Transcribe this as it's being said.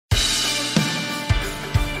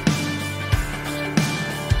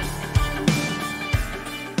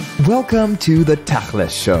Welcome to the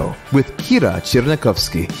Tachless Show with Kira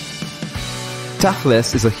Tchernikovsky.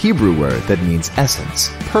 Tachless is a Hebrew word that means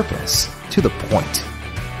essence, purpose, to the point.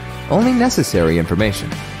 Only necessary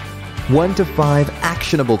information. 1 to 5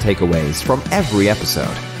 actionable takeaways from every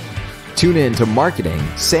episode. Tune in to marketing,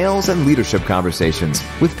 sales, and leadership conversations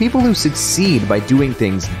with people who succeed by doing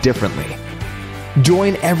things differently.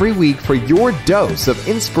 Join every week for your dose of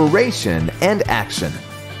inspiration and action.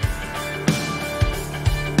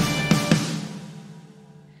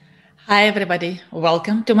 Hi everybody,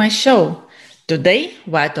 welcome to my show. Today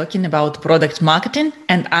we are talking about product marketing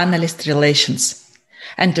and analyst relations.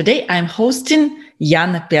 And today I'm hosting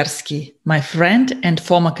Yana Persky, my friend and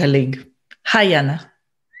former colleague. Hi Yana.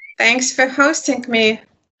 Thanks for hosting me.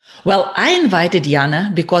 Well, I invited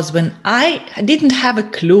Yana because when I didn't have a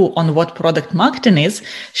clue on what product marketing is,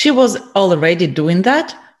 she was already doing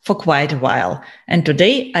that for quite a while. And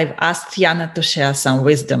today I've asked Yana to share some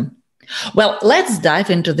wisdom. Well, let's dive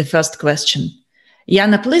into the first question.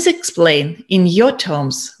 Yana, please explain in your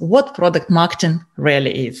terms what product marketing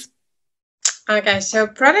really is. Okay, so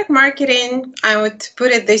product marketing, I would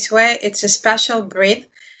put it this way, it's a special breed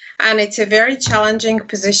and it's a very challenging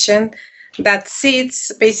position that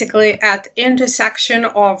sits basically at intersection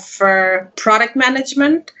of product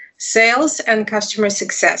management, sales, and customer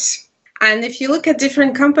success. And if you look at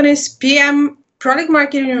different companies, PM, product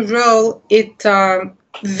marketing role, it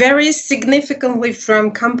varies significantly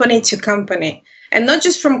from company to company. And not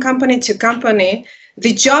just from company to company,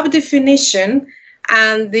 the job definition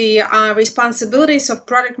and the responsibilities of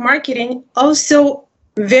product marketing also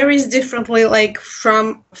varies differently, like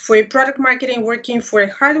for a product marketing working for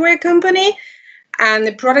a hardware company and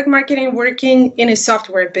the product marketing working in a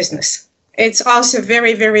software business. It's also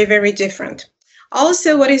very, very, very different.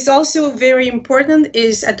 Also, what is also very important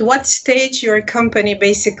is at what stage your company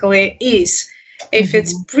basically is. If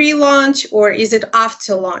it's pre-launch or is it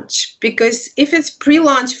after launch? Because if it's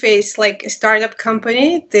pre-launch phase, like a startup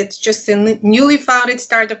company, that's just a newly founded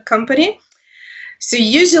startup company. So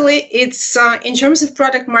usually it's, in terms of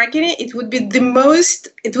product marketing, it would be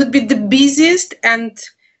the busiest and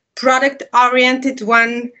product-oriented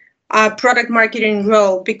one, product marketing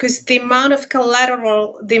role, because the amount of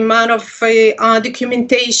collateral, the amount of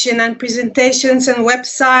documentation and presentations and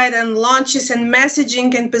website and launches and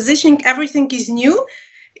messaging and positioning, everything is new,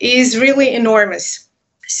 is really enormous.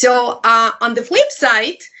 So on the flip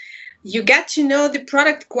side, you get to know the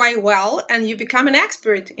product quite well and you become an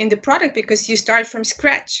expert in the product because you start from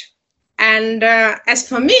scratch. And as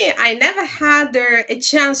for me, I never had a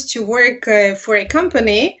chance to work for a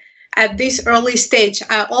company at this early stage.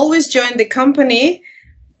 I always joined the company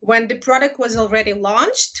when the product was already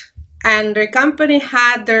launched and the company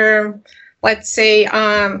had their, let's say,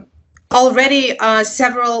 already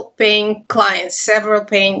several paying clients, several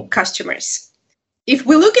paying customers. If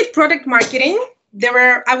we look at product marketing,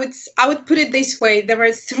 I would put it this way, there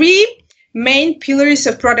are 3 main pillars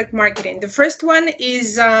of product marketing. The first one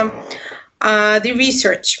is the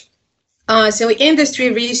research. So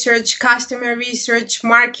industry research, customer research,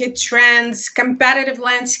 market trends, competitive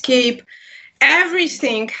landscape,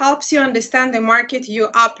 everything helps you understand the market you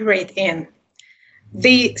operate in.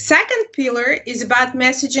 The second pillar is about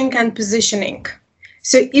messaging and positioning.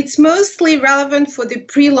 So it's mostly relevant for the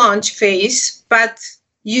pre-launch phase, but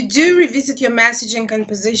you do revisit your messaging and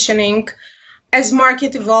positioning as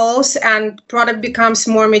market evolves and product becomes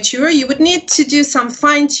more mature. You would need to do some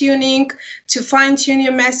fine-tuning to fine-tune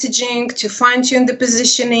your messaging, to fine-tune the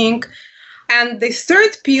positioning. And the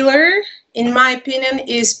third pillar, in my opinion,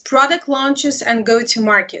 is product launches and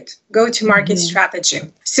go-to-market strategy.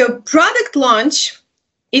 So product launch,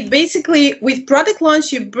 it basically, with product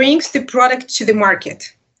launch, you brings the product to the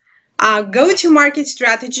market. Go-to-market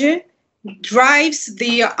strategy drives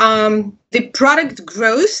the product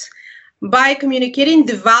growth by communicating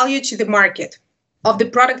the value to the market, of the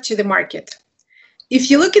product to the market.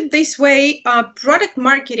 If you look at this way, product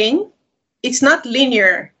marketing, it's not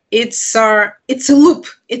linear. It's a loop.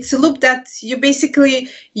 It's a loop that you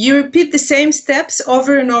repeat the same steps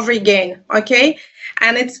over and over again, okay?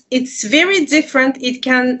 And it's very different. It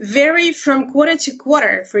can vary from quarter to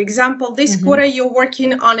quarter. For example, this quarter you're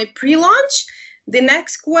working on a pre-launch. The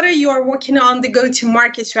next quarter you are working on the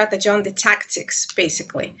go-to-market strategy, on the tactics,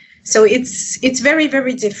 basically. So it's very,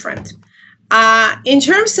 very different. In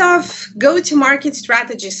terms of go-to-market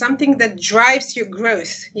strategy, something that drives your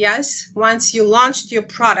growth, yes, once you launched your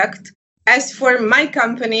product. As for my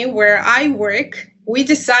company where I work, we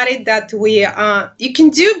decided that you can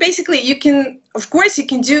do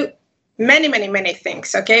many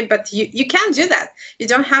things, okay? But you can't do that. You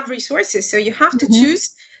don't have resources. So you have to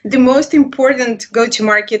choose the most important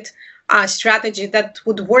go-to-market strategy that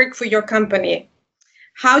would work for your company.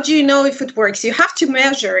 How do you know if it works? You have to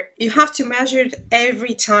measure. You have to measure it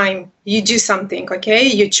every time you do something, okay?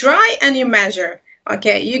 You try and you measure,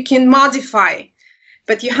 okay? You can modify,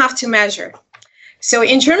 but you have to measure. So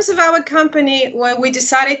in terms of our company, what we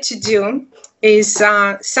decided to do is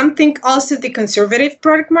something also the conservative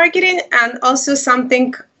product marketing and also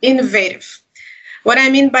something innovative. What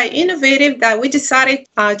I mean by innovative, that we decided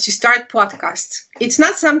to start podcasts. It's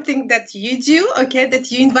not something that you do, okay,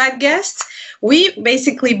 that you invite guests. We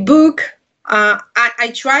basically book,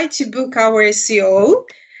 I try to book our CEO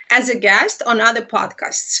as a guest on other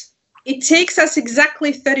podcasts. It takes us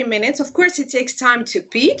exactly 30 minutes. Of course, it takes time to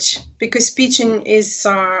pitch because pitching is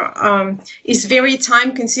very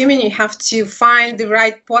time consuming. You have to find the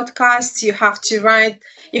right podcasts. You have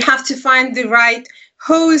to find the right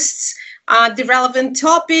hosts, the relevant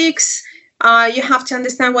topics. You have to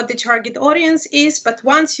understand what the target audience is. But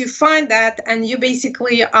once you find that and you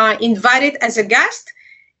basically are invited as a guest,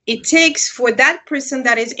 it takes for that person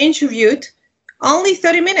that is interviewed only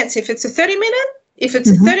 30 minutes. If it's a 30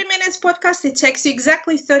 minutes podcast, it takes you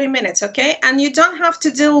exactly 30 minutes, okay? And you don't have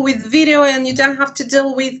to deal with video, and you don't have to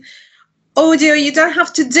deal with audio. You don't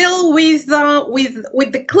have to deal with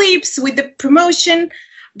the clips, with the promotion,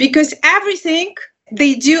 because everything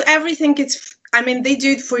they do, they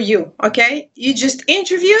do it for you, okay? You just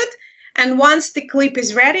interviewed, and once the clip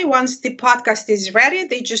is ready, once the podcast is ready,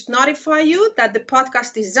 they just notify you that the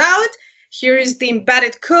podcast is out. Here is the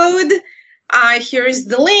embedded code. Here is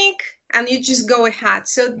the link. And you just go ahead.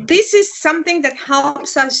 So this is something that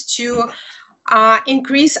helps us to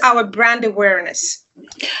increase our brand awareness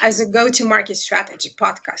as a go-to-market strategy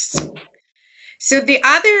podcast. So the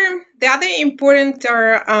other important,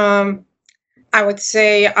 I would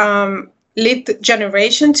say, lead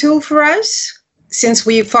generation tool for us. Since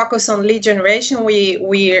we focus on lead generation,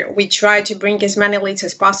 we try to bring as many leads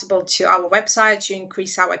as possible to our website to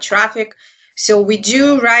increase our traffic. So we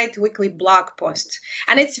do write weekly blog posts.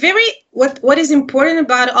 And it's what is important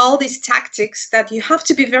about all these tactics, that you have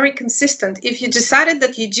to be very consistent. If you decided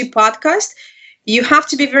that you do podcast, you have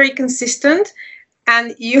to be very consistent.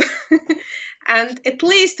 And and at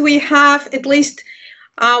least we have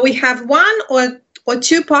one or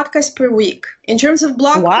two podcasts per week. In terms of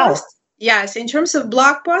blog posts, yes, in terms of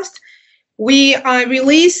blog posts, we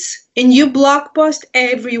release a new blog post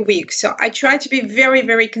every week. So I try to be very,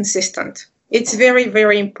 very consistent. It's very,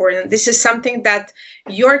 very important. This is something that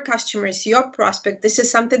your customers, your prospect, this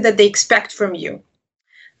is something that they expect from you,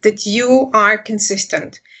 that you are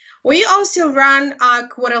consistent. We also run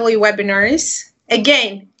quarterly webinars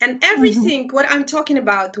again, and everything, what I'm talking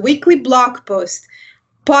about, weekly blog post,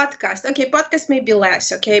 podcast. Okay, podcast may be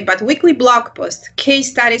less, okay, but weekly blog post,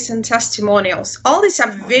 case studies and testimonials. All these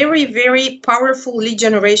are very, very powerful lead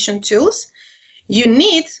generation tools. You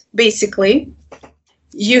need, basically,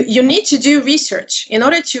 you need to do research. In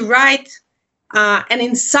order to write an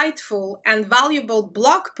insightful and valuable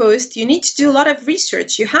blog post, you need to do a lot of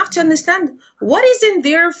research. You have to understand what is in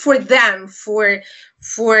there for them, for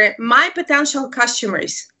my potential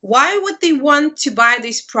customers. Why would they want to buy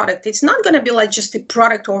this product? It's not going to be like just a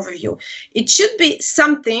product overview. It should be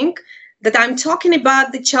something that I'm talking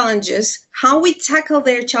about, the challenges, how we tackle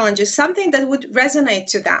their challenges, something that would resonate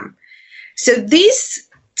to them. So this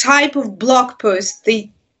type of blog posts,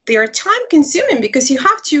 they are time consuming because you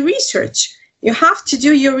have to research. You have to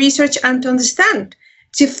do your research and to understand,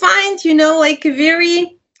 to find, like a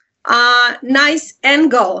very nice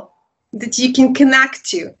angle that you can connect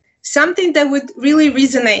to, something that would really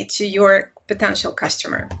resonate to your potential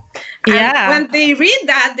customer. Yeah. And when they read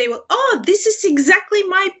that, they will, this is exactly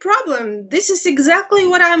my problem. This is exactly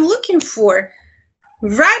what I'm looking for,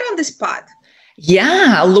 right on the spot.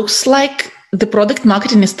 Yeah, looks like the product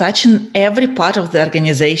marketing is touching every part of the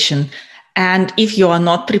organization. And if you are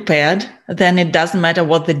not prepared, then it doesn't matter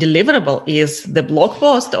what the deliverable is, the blog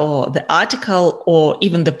post or the article or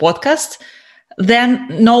even the podcast, then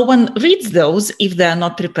no one reads those if they're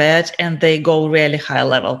not prepared and they go really high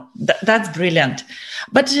level. That's brilliant.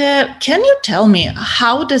 But can you tell me,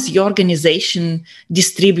 how does your organization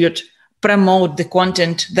promote the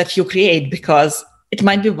content that you create? Because it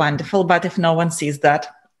might be wonderful, but if no one sees that,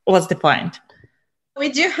 what's the point? We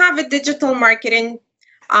do have a digital marketing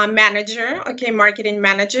marketing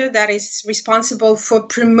manager that is responsible for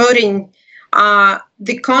promoting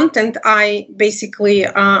the content I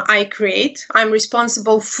create. I'm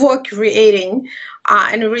responsible for creating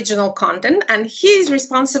an original content, and he is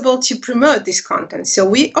responsible to promote this content. So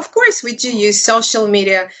we do use social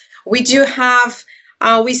media. We do have,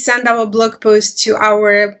 we send our blog posts to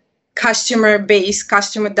our customer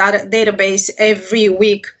database every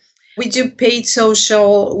week. We do paid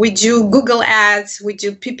social, we do Google ads, we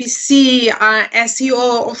do PPC,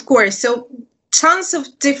 SEO, of course. So tons of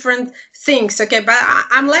different things. Okay, but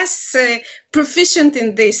I'm less proficient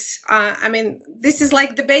in this. I mean, this is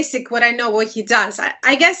like the basic, what I know what he does.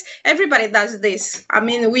 I guess everybody does this. I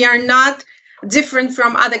mean, we are not different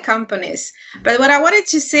from other companies. But what I wanted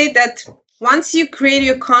to say that once you create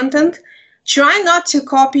your content, try not to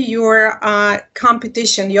copy your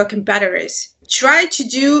competition, your competitors. Try to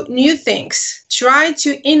do new things. Try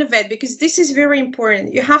to innovate, because this is very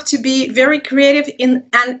important. You have to be very creative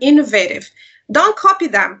and innovative. Don't copy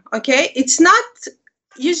them, okay? It's not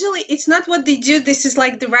what they do. This is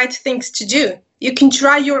like the right things to do. You can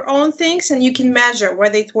try your own things and you can measure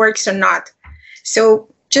whether it works or not. So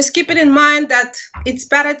just keep it in mind that it's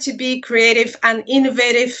better to be creative and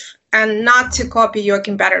innovative and not to copy your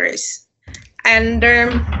competitors. And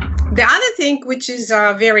the other thing, which is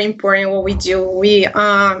very important, what we do, we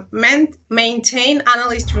maintain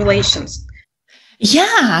analyst relations.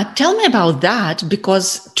 Yeah, tell me about that,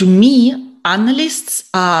 because to me, analysts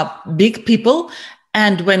are big people.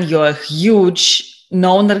 And when you're a huge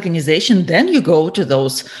known organization, then you go to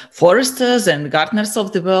those Forresters and Gartners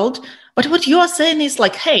of the world. But what you are saying is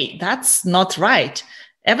like, hey, that's not right.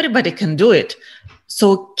 Everybody can do it.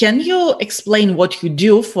 So can you explain what you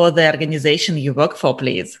do for the organization you work for,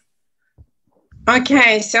 please?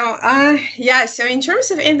 Okay, so so in terms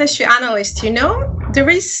of industry analysts, there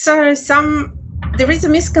is a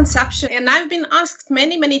misconception, and I've been asked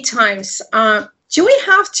many times, do we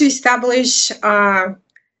have to establish an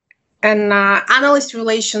analyst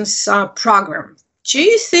relations program? Do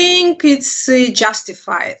you think it's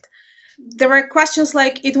justified? There are questions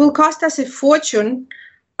like, it will cost us a fortune,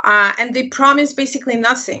 and they promise basically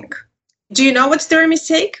nothing. Do you know what's their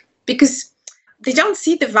mistake? Because they don't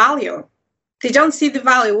see the value. They don't see the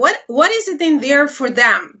value. What is it in there for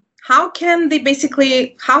them? How can I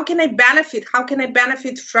benefit? How can I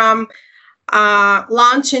benefit from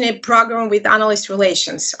launching a program with analyst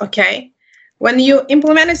relations? Okay. When you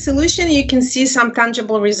implement a solution, you can see some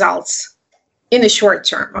tangible results in the short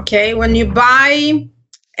term. Okay. When you buy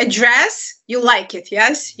a dress, you like it.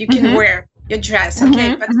 Yes. You can wear your dress.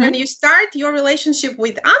 Okay. But when you start your relationship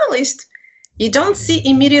with analyst, you don't see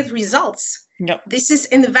immediate results. No. This is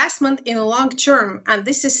investment in the long term. And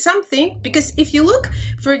this is something, because if you look,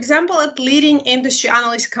 for example, at leading industry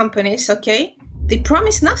analyst companies, okay, they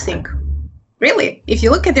promise nothing. Really. If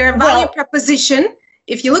you look at their value proposition,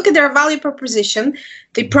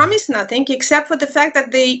 they promise nothing except for the fact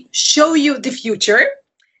that they show you the future.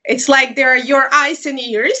 It's like they're your eyes and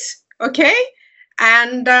ears, okay?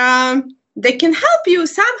 And they can help you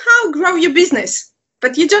somehow grow your business,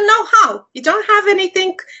 but you don't know how. You don't have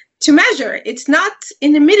anything to measure. It's not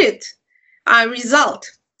an immediate result.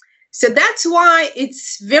 So that's why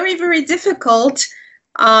it's very, very difficult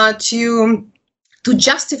to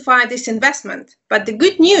justify this investment. But the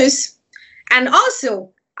good news, and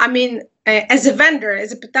also, I mean, as a vendor,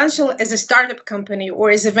 as a startup company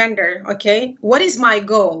or as a vendor, okay, what is my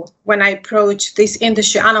goal when I approach this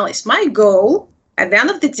industry analyst? My goal, at the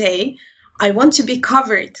end of the day, I want to be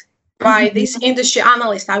covered by this industry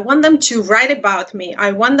analyst. I want them to write about me.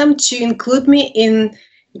 I want them to include me in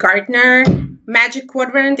Gartner, Magic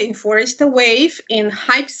Quadrant, in Forrester Wave, in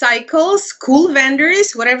hype cycles, cool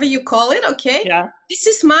vendors, whatever you call it. Okay. Yeah. This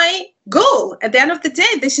is my goal. At the end of the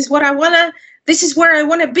day, this is where I want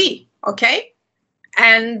to be. Okay.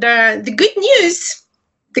 And the good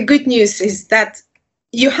news is that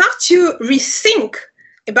you have to rethink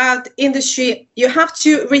about industry. You have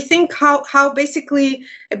to rethink how basically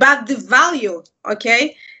about the value,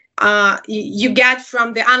 okay, you get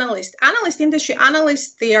from the analyst. Industry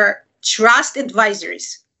analysts, they are trust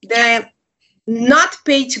advisors. They're not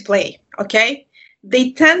paid to play, okay?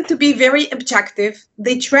 They tend to be very objective.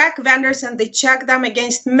 They track vendors and they check them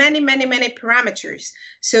against many parameters.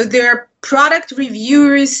 So their product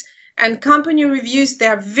reviews and company reviews, they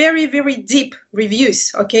are very, very deep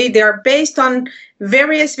reviews, okay? They are based on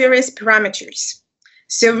various parameters.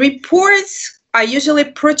 So reports are usually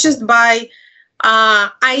purchased by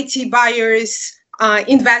IT buyers,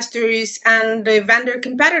 investors, and vendor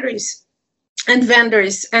competitors, and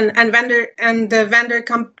vendors, and vendor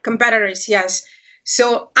competitors. Yes.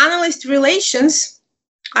 So analyst relations,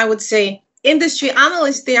 I would say, industry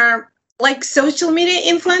analysts, they are like social media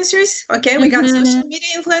influencers. Okay, we got social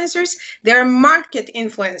media influencers. They are market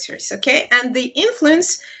influencers. Okay, and they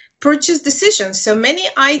influence purchase decisions. So many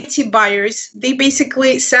IT buyers, they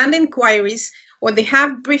basically send inquiries or they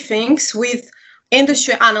have briefings with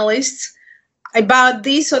industry analysts about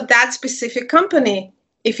this or that specific company.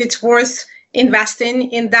 if it's worth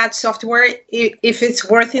investing in that software, if it's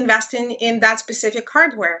worth investing in that specific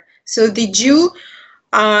hardware. So did you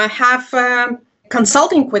have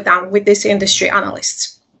consulting with them, with these industry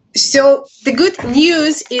analysts? So the good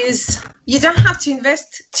news is you don't have to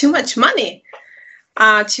invest too much money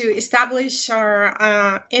to establish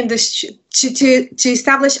our industry, to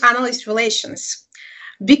establish analyst relations,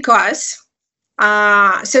 because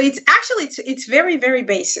so it's very, very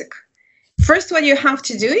basic. First, what you have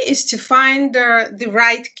to do is to find the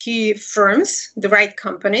right key firms, the right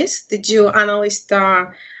companies, the do analyst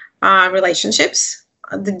relationships,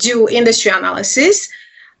 the do industry analysis.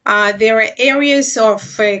 There are areas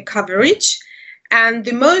of coverage and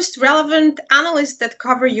the most relevant analysts that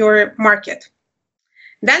cover your market.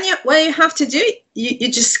 Then what you have to do,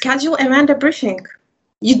 you just schedule a vendor briefing.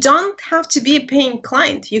 You don't have to be a paying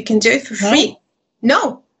client. You can do it for free.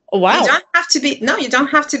 No. Oh, wow. You don't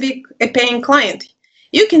have to be a paying client.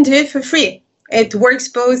 You can do it for free. It works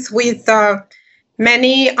both with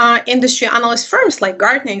many industry analyst firms like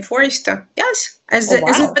Gartner and Forrester. Yes, as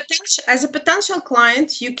a potential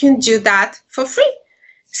client, you can do that for free.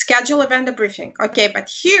 Schedule a vendor briefing. Okay, but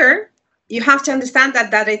here you have to understand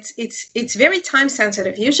that it's very time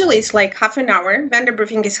sensitive. Usually it's like half an hour. Vendor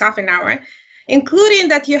briefing is half an hour, including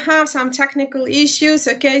that you have some technical issues.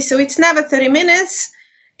 Okay, so it's never 30 minutes.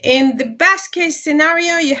 In the best case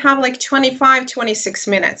scenario, you have like 25, 26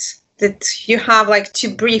 minutes that you have like to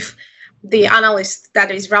brief the analyst that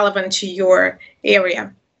is relevant to your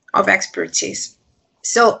area of expertise.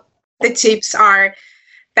 So the tips are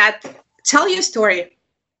that tell your story.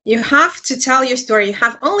 You have to tell your story. You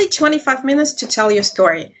have only 25 minutes to tell your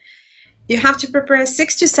story. You have to prepare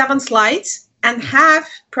 6 to 7 slides and have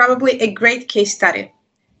probably a great case study.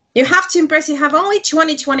 You have to impress. You have only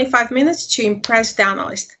 20, 25 minutes to impress the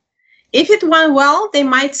analyst. If it went well, they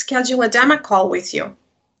might schedule a demo call with you.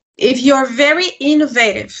 If you're very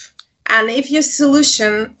innovative and if your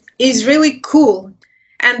solution is really cool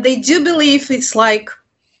and they do believe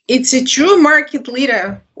it's a true market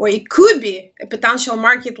leader, or it could be a potential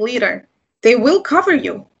market leader, they will cover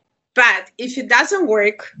you. But if it doesn't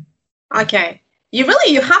work, okay, you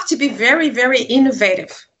have to be very, very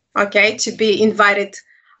innovative, okay, to be invited,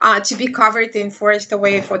 to be covered in Forrester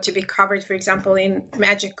Wave, or to be covered, for example, in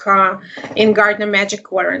Gartner Magic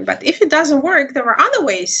Quadrant. But if it doesn't work, there are other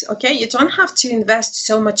ways, okay? You don't have to invest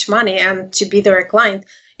so much money and to be their client.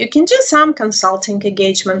 You can do some consulting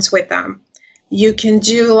engagements with them. You can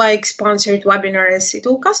do like sponsored webinars. It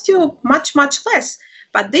will cost you much, much less.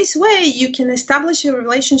 But this way you can establish a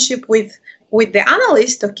relationship with the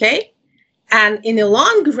analyst, okay? And in the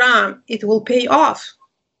long run, it will pay off.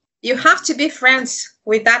 You have to be friends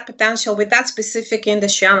with that potential, with that specific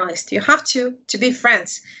industry analyst. You have to be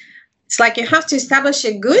friends. It's like you have to establish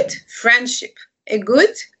a good friendship, a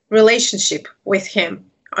good relationship with him,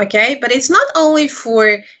 okay? But it's not only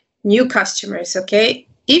for new customers, okay?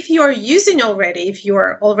 If you're if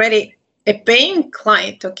you're already a paying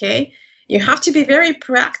client, okay, you have to be very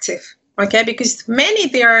proactive, okay? Because many,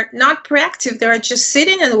 they are not proactive. They are just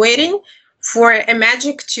sitting and waiting for a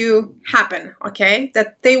magic to happen, okay?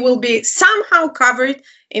 That they will be somehow covered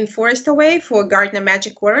in Forrester Wave for Gartner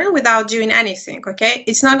Magic Quadrant without doing anything, okay?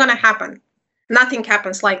 It's not gonna happen. Nothing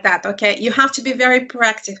happens like that, okay? You have to be very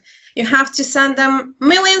proactive. You have to send them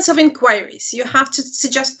millions of inquiries. You have to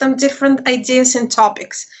suggest them different ideas and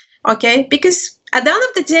topics, okay? Because at the end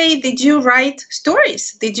of the day, they do write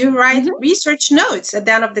stories. They do write research notes at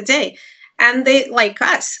the end of the day. And they, like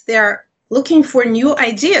us, they're looking for new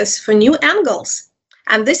ideas, for new angles.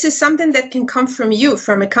 And this is something that can come from you,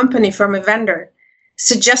 from a company, from a vendor.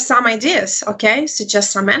 Suggest some ideas, okay?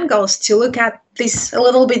 Suggest some angles to look at this a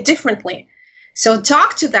little bit differently. So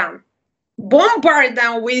talk to them. Bombard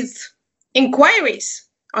them with inquiries,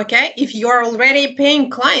 okay? If you're already a paying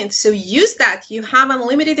client, so use that. You have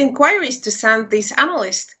unlimited inquiries to send these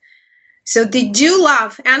analysts. So they do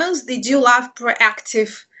love analysts. They do love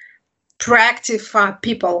proactive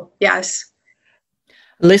people. Yes.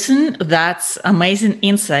 Listen, that's amazing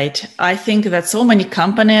insight. I think that so many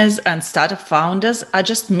companies and startup founders are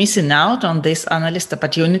just missing out on this analyst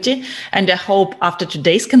opportunity. And I hope after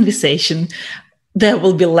today's conversation, there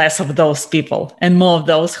will be less of those people and more of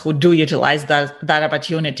those who do utilize that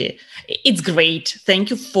opportunity. It's great. Thank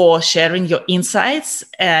you for sharing your insights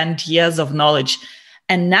and years of knowledge.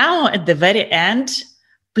 And now at the very end,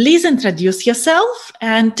 please introduce yourself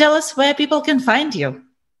and tell us where people can find you.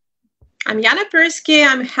 I'm Yana Persky.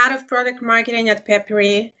 I'm head of product marketing at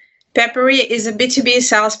Peppery. Peppery is a B2B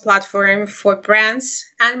sales platform for brands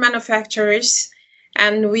and manufacturers.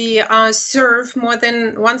 And we serve more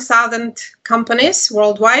than 1,000 companies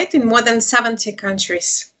worldwide in more than 70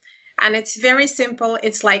 countries. And it's very simple.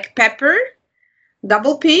 It's like pepper,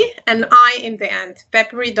 double P, and I in the end,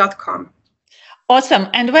 peppery.com. Awesome.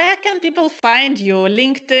 And where can people find you?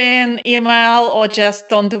 LinkedIn, email, or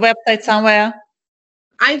just on the website somewhere?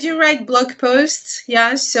 I do write blog posts,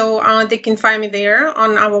 so they can find me there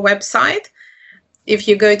on our website. If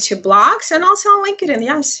you go to blogs and also on LinkedIn,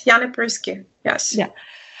 yes, Yana Persky, yes. Yeah,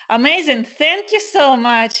 amazing. Thank you so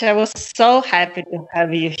much. I was so happy to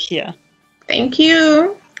have you here. Thank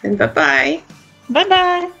you, and bye-bye.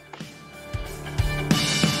 Bye-bye.